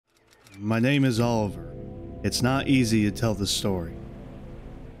My name is Oliver. It's not easy to tell this story.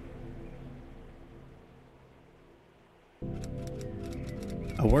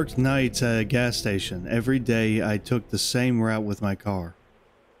 I worked nights at a gas station. Every day I took the same route with my car.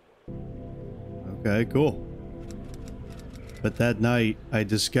 Okay, cool. But that night I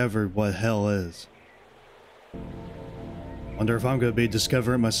discovered what hell is. Wonder if I'm gonna be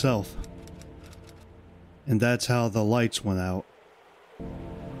discovering it myself. And that's how the lights went out.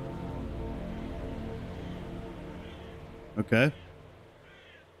 Okay.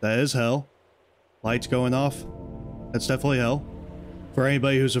 That is hell. Lights going off. That's definitely hell. For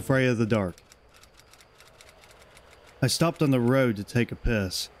anybody who's afraid of the dark. I stopped on the road to take a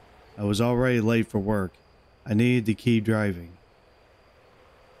piss. I was already late for work. I needed to keep driving.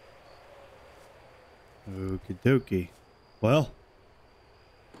 Okie dokie. Well,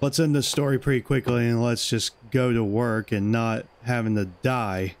 let's end this story pretty quickly and let's just go to work and not having to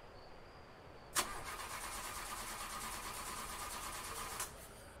die.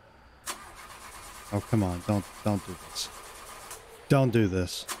 Oh, come on. Don't do this. Don't do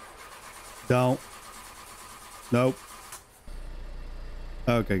this. Don't. Nope.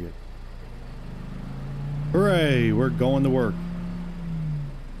 Okay, good. Hooray! We're going to work.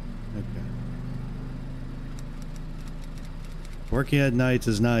 Okay. Working at nights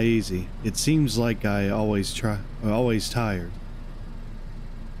is not easy. It seems like I'm always tired.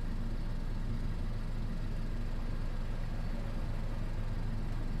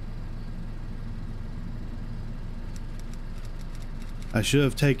 I should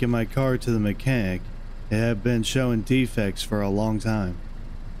have taken my car to the mechanic. It had been showing defects for a long time.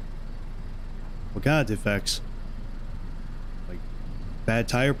 What kind of defects? Like bad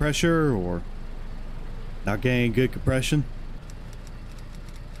tire pressure or not getting good compression?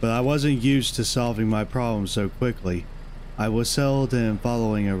 But I wasn't used to solving my problems so quickly. I was settled in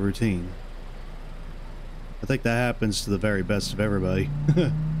following a routine. I think that happens to the very best of everybody.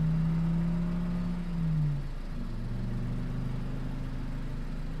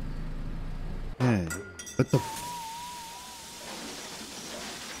 Hey, what the?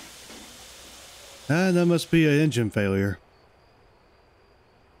 That must be an engine failure.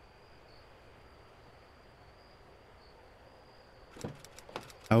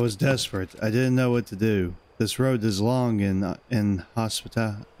 I was desperate. I didn't know what to do. This road is long and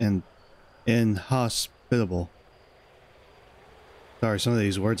inhospitable. Sorry, some of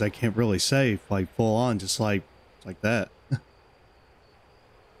these words I can't really say like full on, just like that.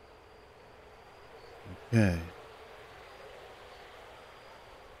 Okay.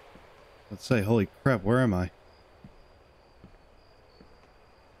 Let's say, holy crap, where am I?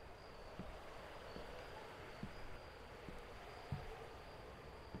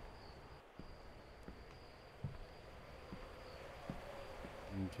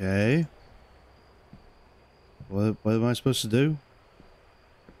 Okay. What am I supposed to do?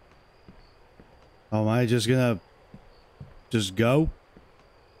 Oh, am I just gonna just go?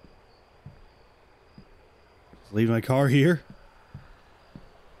 Leave my car here?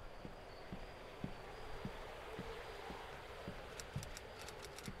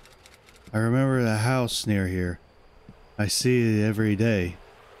 I remember the house near here. I see it every day.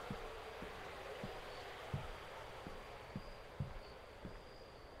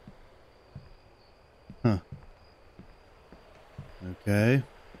 Huh. Okay.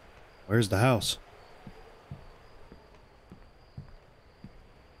 Where's the house?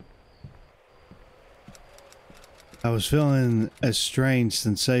 I was feeling a strange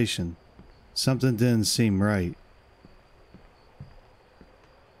sensation. Something didn't seem right.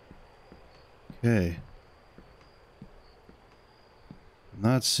 Okay. I'm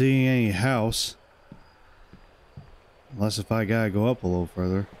not seeing any house. Unless if I gotta go up a little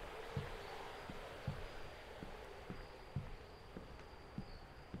further.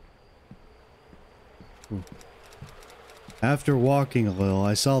 Ooh. After walking a little,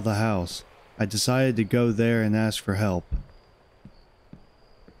 I saw the house. I decided to go there and ask for help.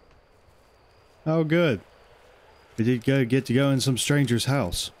 Oh, good. We did get to go in some stranger's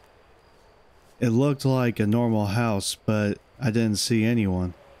house. It looked like a normal house, but I didn't see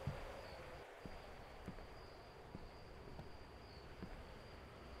anyone.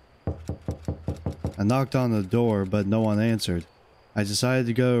 I knocked on the door, but no one answered. I decided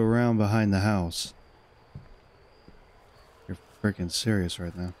to go around behind the house. You're freaking serious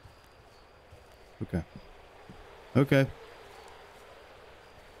right now. Okay. Okay.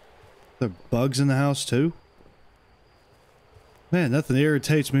 There are bugs in the house too? Man, nothing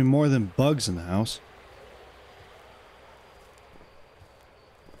irritates me more than bugs in the house.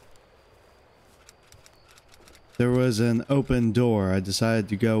 There was an open door. I decided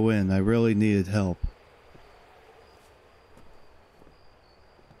to go in. I really needed help.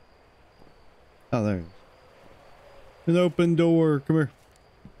 Oh, there it is. An open door. Come here.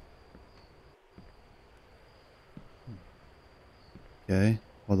 Okay.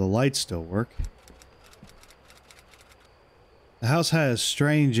 Well, the lights still work. The house had a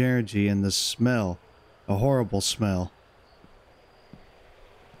strange energy and the smell. A horrible smell.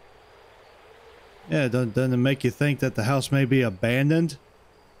 Yeah, doesn't it make you think that the house may be abandoned?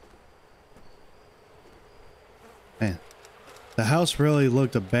 Man, the house really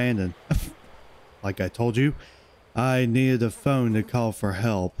looked abandoned. Like I told you, I needed a phone to call for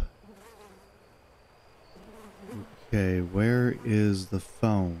help. Okay, where is the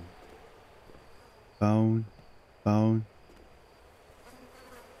phone? Phone?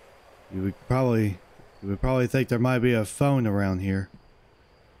 You would probably think there might be a phone around here.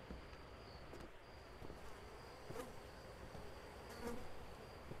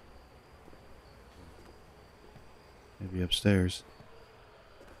 Maybe upstairs.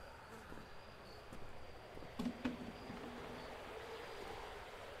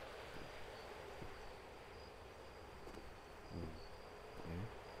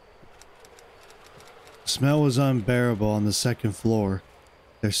 The smell was unbearable on the second floor.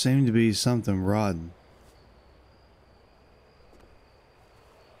 There seemed to be something rotten.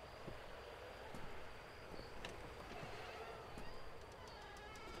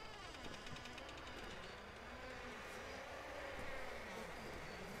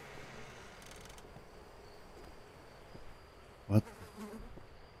 What?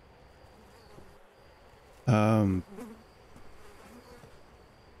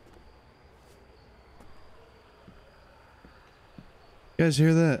 You guys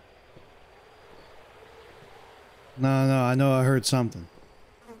hear that? No, I know I heard something.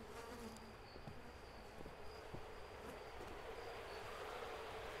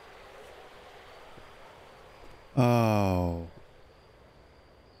 Oh.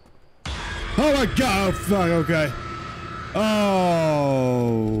 Oh my god, oh fuck, okay.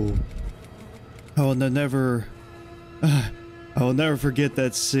 Oh. I will never forget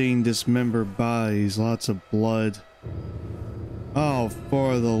that scene. Dismembered bodies, lots of blood. Oh,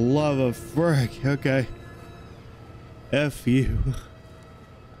 for the love of frick. Okay. F you.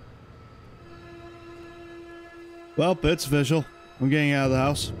 Well, it's official. I'm getting out of the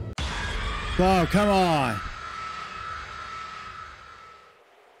house. Oh, come on.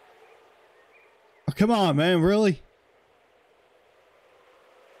 Oh, come on, man. Really?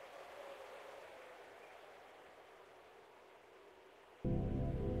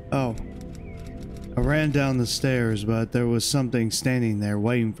 Oh. I ran down the stairs, but there was something standing there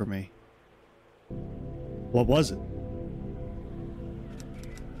waiting for me. What was it?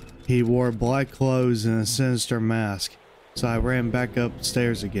 He wore black clothes and a sinister mask, so I ran back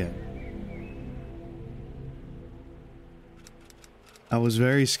upstairs again. I was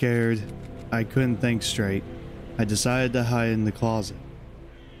very scared. I couldn't think straight. I decided to hide in the closet.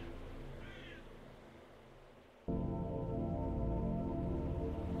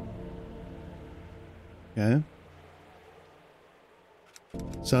 Okay.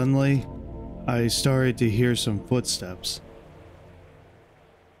 Suddenly, I started to hear some footsteps.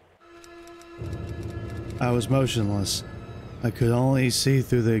 I was motionless. I could only see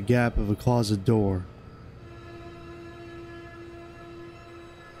through the gap of a closet door.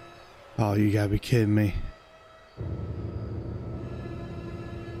 Oh, you gotta be kidding me.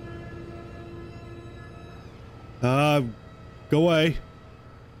 Go away.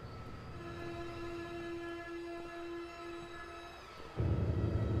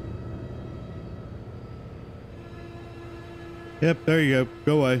 Yep, there you go.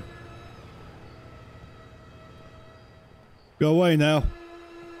 Go away. Go away now.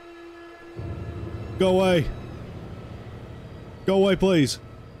 Go away. Go away, please.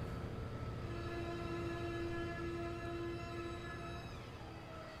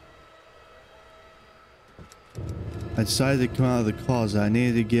 I decided to come out of the closet. I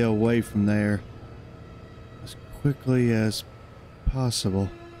needed to get away from there as quickly as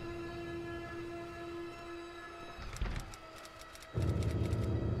possible.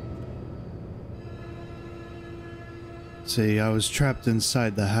 See, I was trapped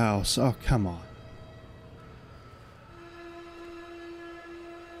inside the house. Oh, come on.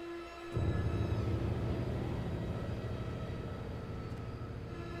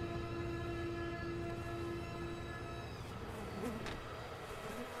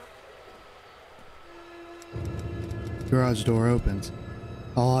 Garage door opens.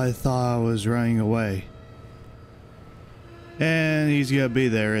 All I thought I was running away. And he's gonna be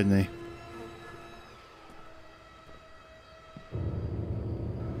there, isn't he?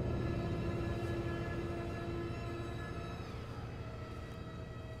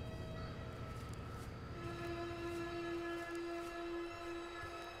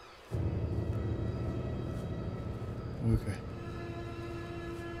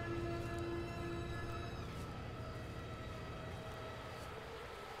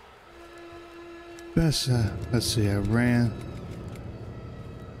 best, let's see, I ran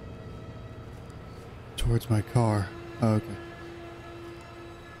towards my car. Oh, okay.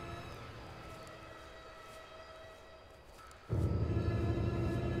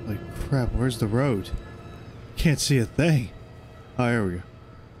 Like crap, where's the road? Can't see a thing. Oh, here we go.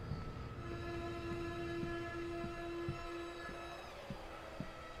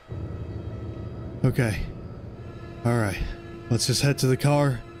 Okay. Alright. Let's just head to the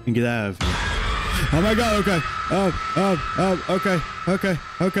car and get out of here. Oh my god, okay. Okay.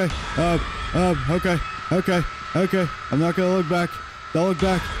 Okay. I'm not gonna look back. Don't look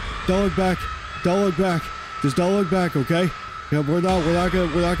back. Don't look back. Don't look back. Just don't look back, okay? Yeah, we're not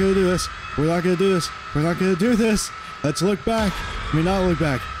gonna do this. We're not gonna do this. We're not gonna do this. Let's look back. I mean, not look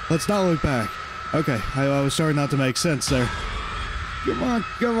back. Let's not look back. Okay, I was starting not to make sense there. Come on,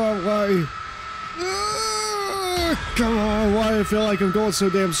 why? Come on, why do I feel like I'm going so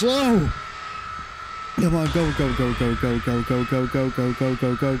damn slow? Come on,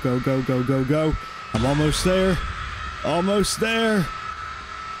 go. I'm almost there. Almost there.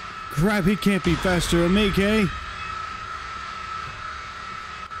 Crap, he can't be faster than me, can he?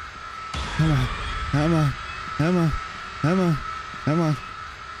 Come on.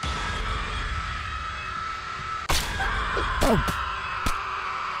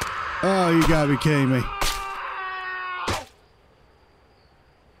 Oh, you gotta be kidding me.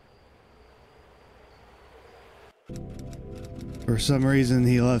 For some reason,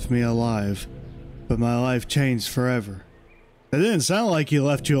 he left me alive, but my life changed forever. It didn't sound like he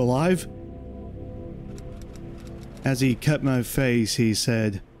left you alive. As he cut my face, he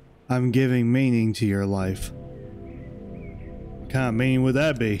said, "I'm giving meaning to your life." What kind of meaning would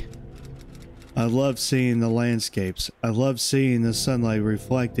that be? I love seeing the landscapes. I love seeing the sunlight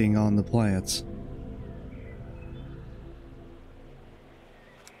reflecting on the plants.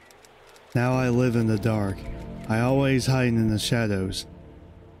 Now I live in the dark. I always hide in the shadows,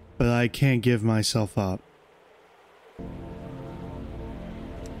 but I can't give myself up.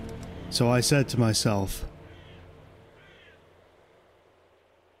 So I said to myself,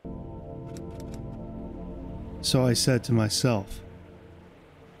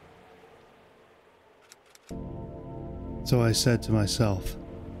 oh,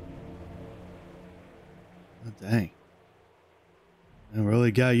 dang. It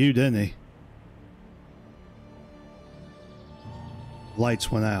really got you, didn't he?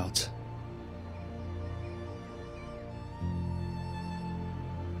 Lights went out.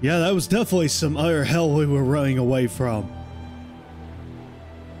 Yeah, that was definitely some utter hell we were running away from.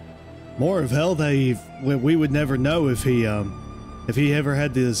 More of hell that we would never know if he ever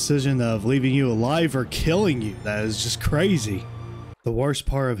had the decision of leaving you alive or killing you. That is just crazy. The worst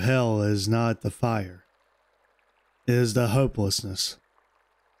part of hell is not the fire. It is the hopelessness.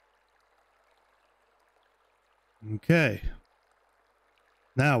 Okay.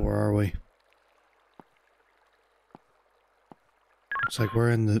 Now where are we? Looks like we're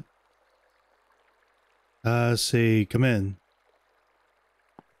in the... let's see, come in.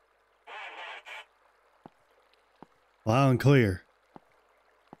 Loud and clear.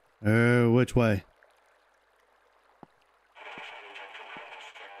 Which way?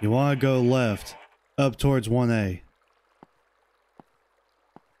 You want to go left, up towards 1A.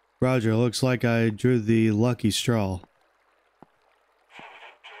 Roger, looks like I drew the lucky straw.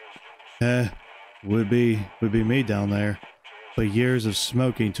 Would be me down there, but years of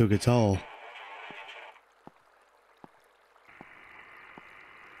smoking took a toll.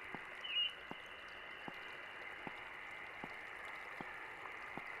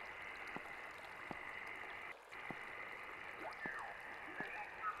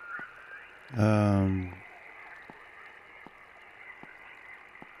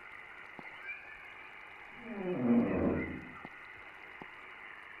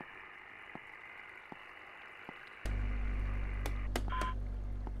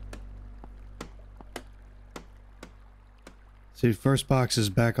 See, first box is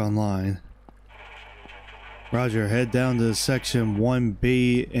back online. Roger, head down to section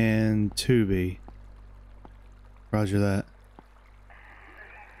 1B and 2B. Roger that.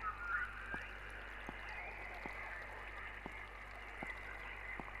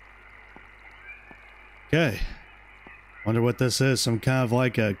 Okay. Wonder what this is. Some kind of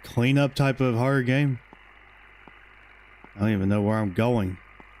like a cleanup type of horror game? I don't even know where I'm going.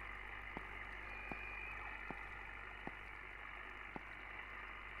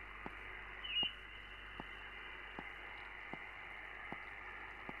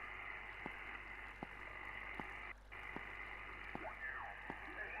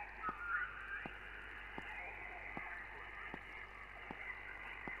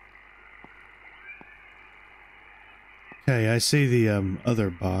 Okay, I see the other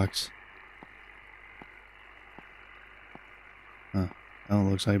box. Huh. That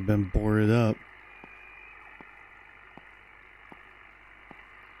one looks like it's been boarded up.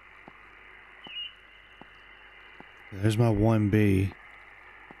 There's my 1B.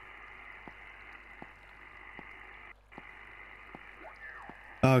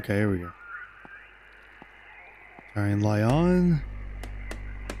 Okay, here we go. Try and lie on.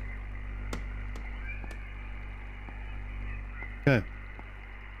 Okay.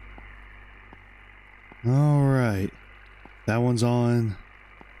 Alright. That one's on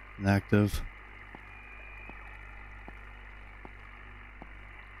and active.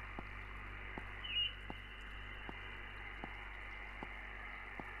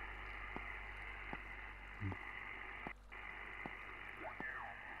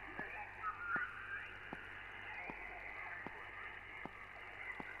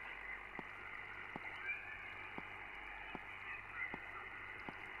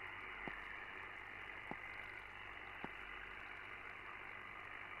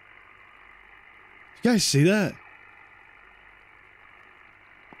 You guys see that?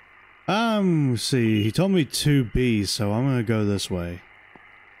 See, he told me 2B, so I'm gonna go this way.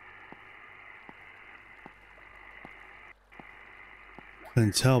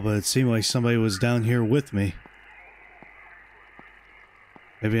 Couldn't tell, but it seemed like somebody was down here with me.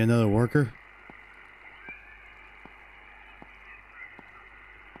 Maybe another worker?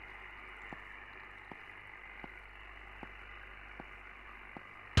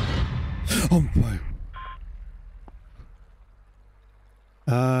 Oh boy.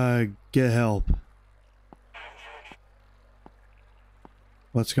 Get help.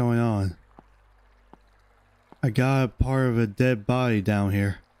 What's going on? I got a part of a dead body down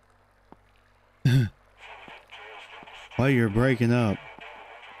here. Why you're breaking up?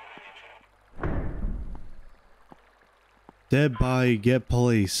 Dead body, get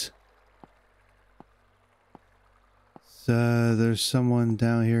police. So there's someone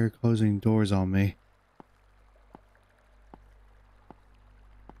down here closing doors on me.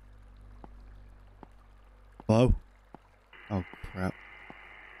 Hello? Oh crap.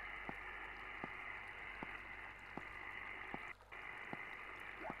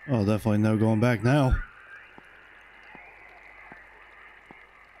 Oh, definitely no going back now.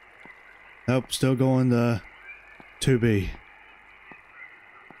 Nope, still going to 2B.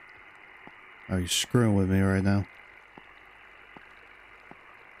 Are you screwing with me right now?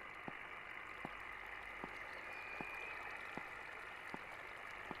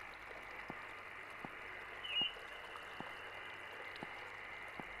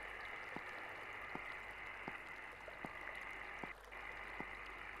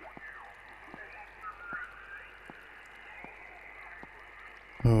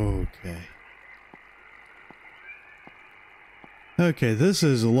 Okay. Okay, this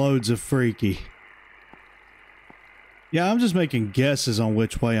is loads of freaky. Yeah, I'm just making guesses on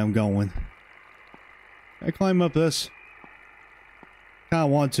which way I'm going. Can I climb up this? Kinda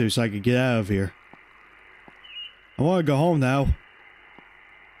want to so I can get out of here. I want to go home now.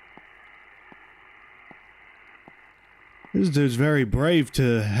 This dude's very brave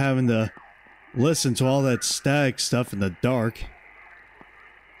to having to listen to all that static stuff in the dark.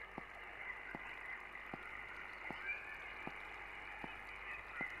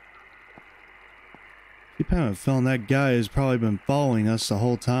 I keep having a feeling that guy has probably been following us the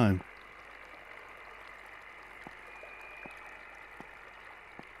whole time.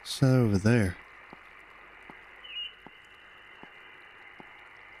 What's that over there?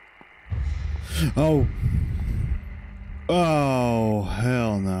 Oh. Oh,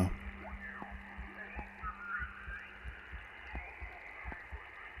 hell no.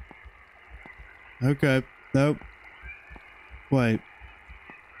 Okay. Nope. Wait.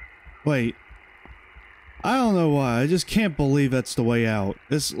 Wait. I don't know why. I just can't believe that's the way out.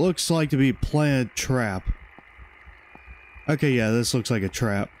 This looks like to be planted trap. Okay, yeah, this looks like a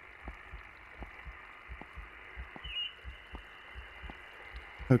trap.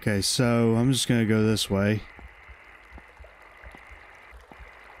 Okay, so I'm just gonna go this way.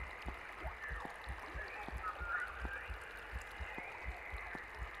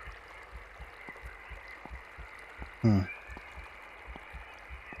 Huh.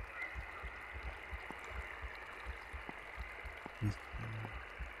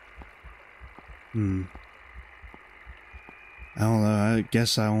 I don't know. I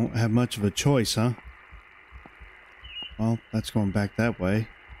guess I don't have much of a choice, huh? Well, that's going back that way.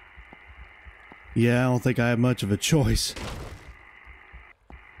 Yeah, I don't think I have much of a choice.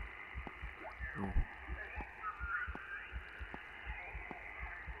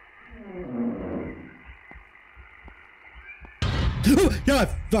 God,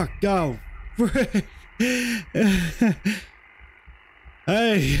 fuck, go.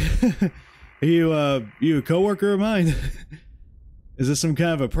 Hey, you a coworker of mine? Is this some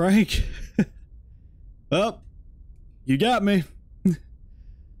kind of a prank? Well, you got me.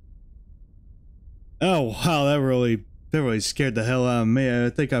 Oh wow, that really scared the hell out of me. I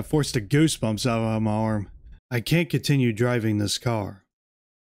think I forced the goosebumps out of my arm. I can't continue driving this car.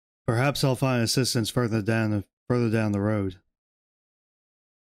 Perhaps I'll find assistance further down the road.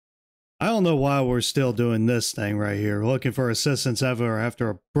 I don't know why we're still doing this thing right here, looking for assistance after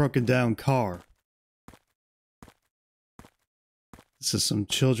a broken down car. This is some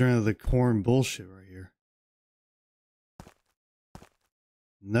Children of the Corn bullshit right here.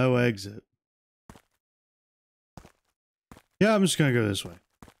 No exit. Yeah, I'm just gonna go this way.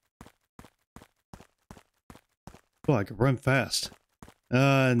 Oh, I can run fast.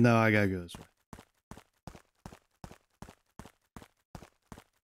 No, I gotta go this way.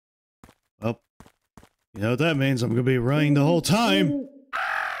 Well, you know what that means. I'm gonna be running the whole time.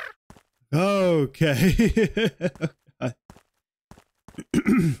 Okay.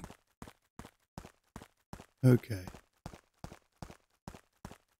 Okay.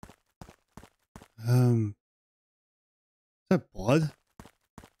 Is that blood?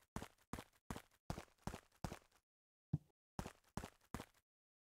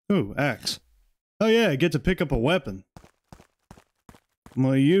 Ooh, axe. Oh yeah, I get to pick up a weapon. I'm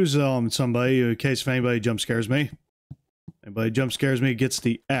gonna use it on somebody in case if anybody jump scares me. Anybody jump scares me gets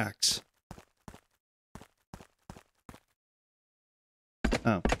the axe.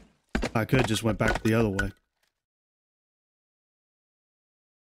 Oh. I could just went back the other way.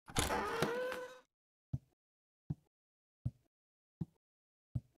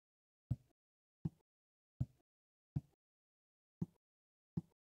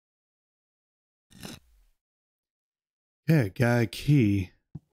 Yeah, got a key.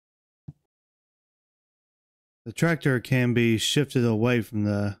 The tractor can be shifted away from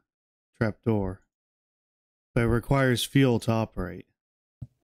the trapdoor, but it requires fuel to operate.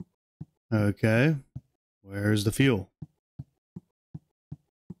 Okay, where's the fuel?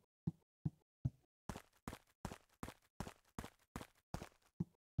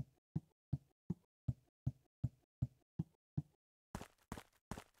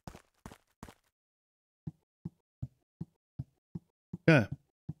 Okay.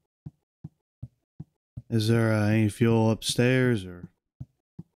 Is there any fuel upstairs or?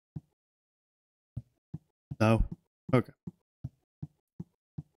 No? Okay.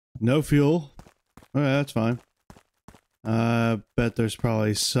 No fuel. Okay, that's fine. I bet there's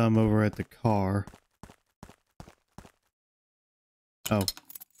probably some over at the car. Oh.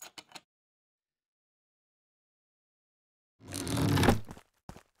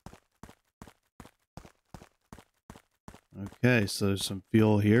 Okay, so there's some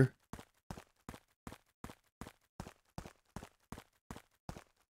fuel here.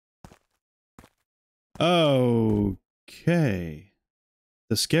 Okay.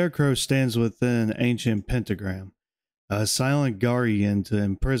 The scarecrow stands within an ancient pentagram, a silent guardian to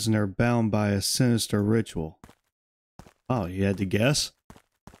imprison her bound by a sinister ritual. Oh, you had to guess?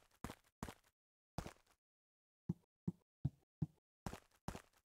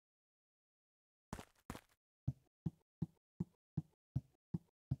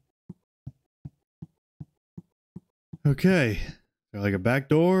 Okay. Is there like a back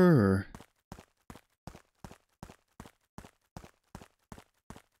door or?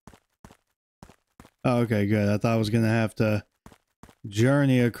 Oh, okay, good. I thought I was gonna have to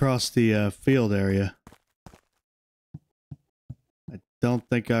journey across the field area. I don't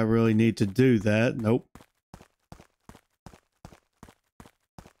think I really need to do that. Nope.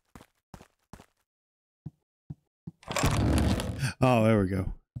 Oh, there we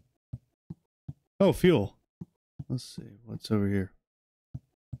go. Oh, fuel. Let's see. What's over here?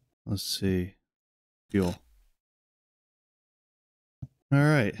 Let's see. Fuel. All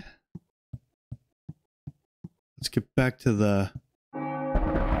right. Let's get back to the...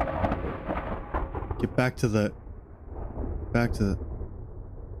 Back to the...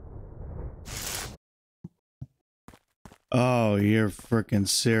 Oh, you're freaking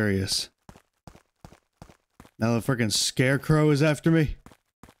serious. Now the freaking scarecrow is after me?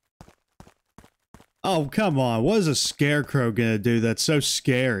 Oh, come on. What is a scarecrow gonna do that's so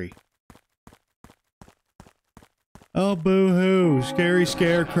scary? Oh, boo-hoo. Scary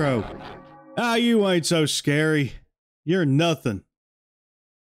scarecrow. Ah, you ain't so scary. You're nothing.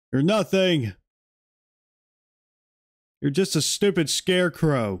 You're nothing. You're just a stupid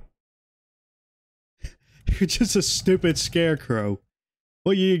scarecrow. You're just a stupid scarecrow.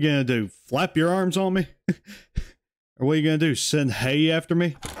 What are you gonna do? Flap your arms on me? Or what are you gonna do? Send hay after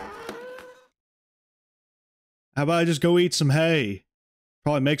me? How about I just go eat some hay?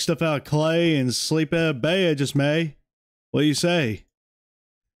 Probably make stuff out of clay and sleep at a bay I just may. What do you say?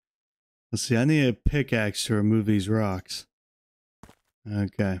 Let's see, I need a pickaxe to remove these rocks.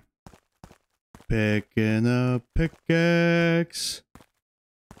 Okay. Picking a pickaxe.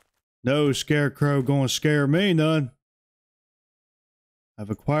 No scarecrow gonna scare me none.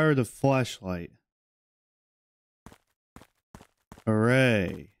 I've acquired a flashlight.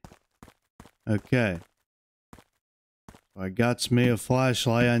 Hooray. Okay. I got me a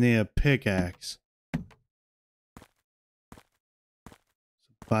flashlight, I need a pickaxe.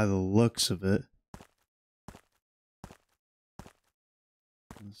 By the looks of it.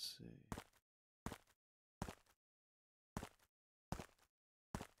 Let's see.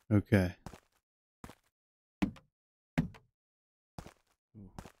 Okay.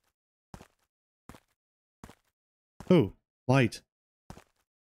 Oh, light.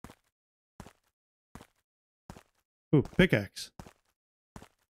 Oh, pickaxe.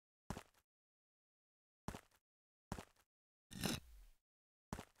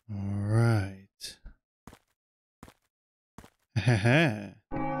 All right.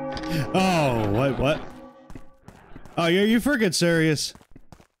 Oh, wait, what? Oh, you freaking serious?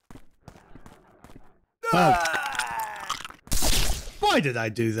 Oh. Why did I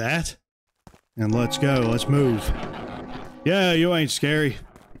do that? And let's go, let's move. Yeah, you ain't scary.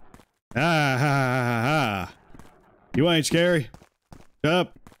 Ah, ha, ha, ha, ha. You ain't scary. Shut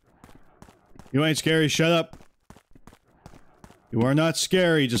up. You ain't scary, shut up. You are not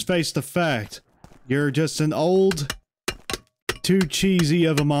scary, just face the fact. You're just an old, too cheesy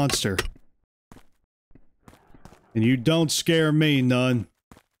of a monster. And you don't scare me none.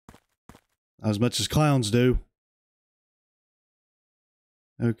 Not as much as clowns do.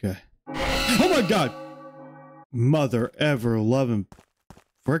 Okay. Oh my god! Mother ever loving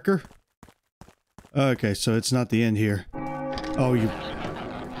fricker? Okay, so it's not the end here. Oh, you...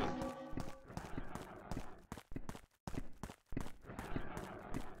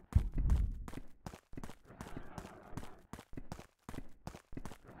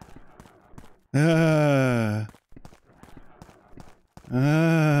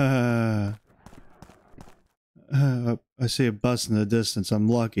 I see a bus in the distance. I'm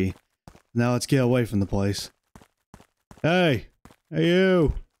lucky. Now let's get away from the place. Hey! Hey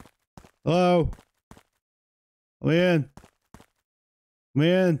you! Hello? Come in. Come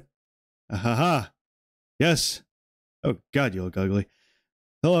in. Ahaha. Yes. Oh god, you look ugly.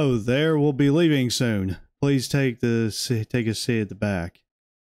 Hello there. We'll be leaving soon. Please take a seat at the back.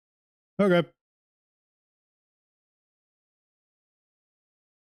 Okay.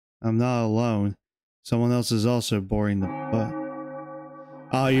 I'm not alone. Someone else is also boarding the bus.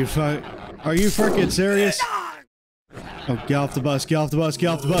 Oh, are you freaking serious? Oh, get off the bus, get off the bus, get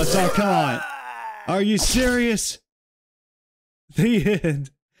off the bus. Oh, come on. Are you serious? The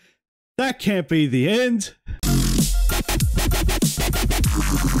end. That can't be the end.